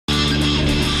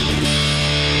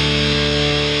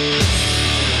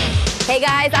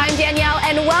guys, I'm Danielle,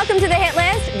 and welcome to the Hit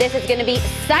List. This is going to be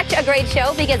such a great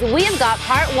show because we've got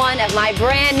part one of my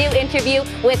brand new interview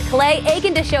with Clay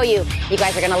Aiken to show you. You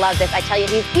guys are going to love this. I tell you,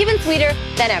 he's even sweeter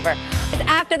than ever.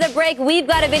 After the break, we've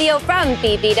got a video from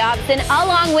Phoebe Dobson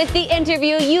along with the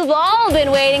interview you've all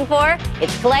been waiting for.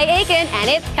 It's Clay Aiken, and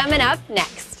it's coming up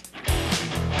next.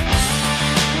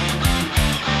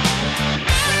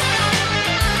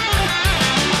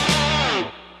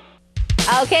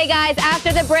 Okay, guys,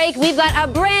 after the break, we've got a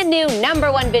brand new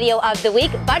 #1 video of the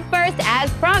week. But first, as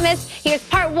promised, here's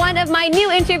part one of my new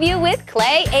interview with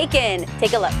Clay Aiken.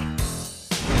 Take a look.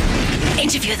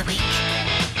 Interview of the week.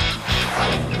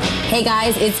 Hey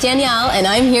guys, it's Danielle, and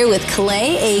I'm here with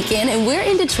Clay Aiken, and we're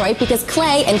in Detroit because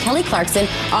Clay and Kelly Clarkson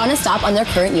are on a stop on their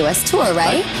current U.S. tour,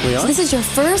 right? We are. So this is your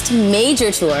first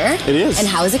major tour. It is. And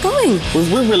how is it going?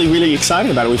 We're really, really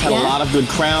excited about it. We've had a lot of good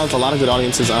crowds, a lot of good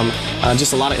audiences,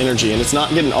 just a lot of energy, and it's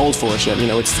not getting old for us yet. You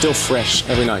know, it's still fresh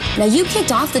every night. Now, you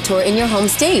kicked off the tour in your home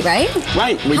state, right?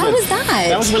 Right. How was that?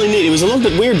 That was really neat. It was a little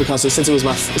bit weird because since it was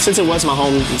my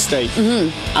home state,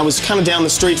 I was kind of down the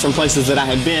street from places that I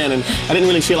had been, and I didn't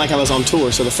really feel like I was on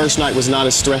tour. So the first night was not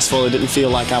as stressful. It didn't feel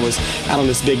like I was out on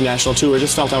this big national tour. I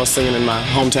just felt I was singing in my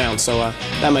hometown, so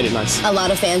that made it nice. A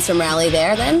lot of fans from Raleigh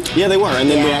there, then? Yeah, they were, and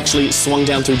then we actually swung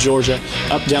down through Georgia,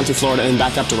 up down through Florida, and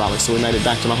back up to Raleigh. So we made it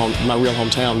back to my real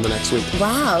hometown the next week.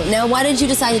 Wow. Now, why did you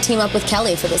decide to team up with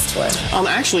Kelly for this tour?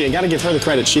 Actually, I got to give her the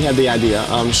credit. She had the idea.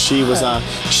 She was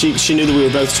she knew that we were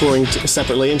both touring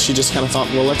separately, and she just kind of thought,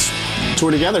 well, let's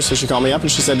tour together. So she called me up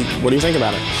and she said, what do you think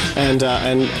about it?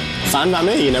 And fine by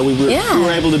me. You know, we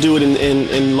were able to do it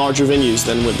in larger venues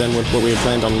than what we had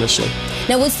planned on initially.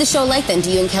 Now, what's the show like then?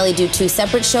 Do you and Kelly do two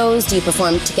separate shows? Do you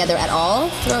perform together at all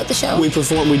throughout the show? We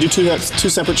do two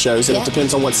separate shows, and it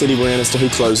depends on what city we're in as to who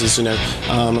closes. You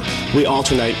know, we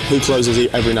alternate who closes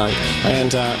every night,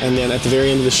 and then at the very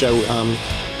end of the show,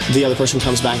 the other person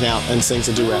comes back out and sings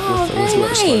a duet with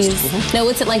whoever's closed. Now,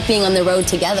 what's it like being on the road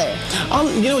together?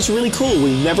 You know, it's really cool.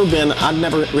 I've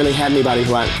never really had anybody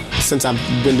since I've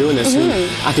been doing this, who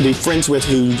I could be friends with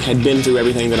who had been through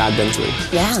everything that I've been through.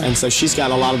 Yeah. And so she's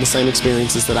got a lot of the same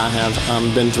experiences that I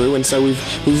have been through, and so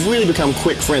we've really become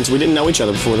quick friends. We didn't know each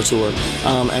other before the tour,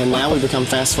 and now we've become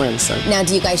fast friends. So. Now,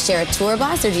 do you guys share a tour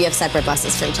bus, or do you have separate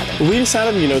buses for each other? We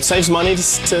decided, you know, it saves money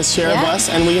to share a bus,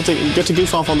 and we get to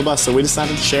goof off on the bus, so we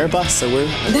decided to share a bus. So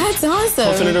That's awesome.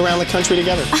 Puffing it around the country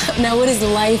together. Now, what is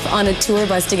life on a tour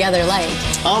bus together like?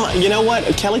 You know what?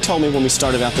 Kelly told me when we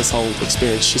started out this whole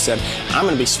experience, she said, I'm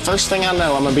going to be, first thing I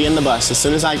know, I'm going to be in the bus. As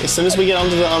soon as we get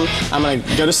onto the, I'm going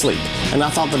to go to sleep. And I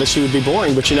thought that she would be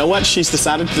boring, but you know what? She's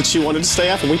decided that she wanted to stay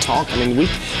up, and we talk. I mean,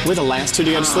 we're the last two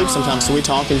to go to sleep sometimes, so we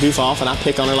talk and goof off, and I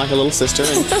pick on her like a little sister,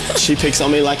 and she picks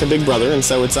on me like a big brother, and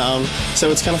so it's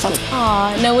kind of funny.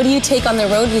 Aw, now what do you take on the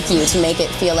road with you to make it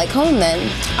feel like home then?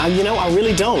 You know, I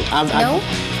really don't.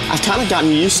 I've kind of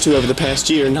gotten used to over the past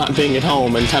year not being at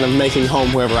home and kind of making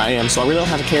home wherever I am, so I really don't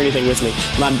have to carry anything with me.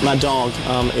 My dog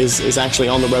is actually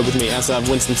on the road with me as of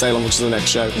Winston-Salem, which is the next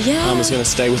show. Yeah. Is going to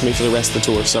stay with me for the rest of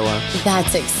the tour. So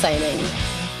that's exciting.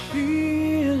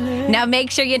 Now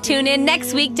make sure you tune in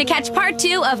next week to catch part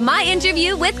 2 of my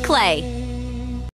interview with Clay.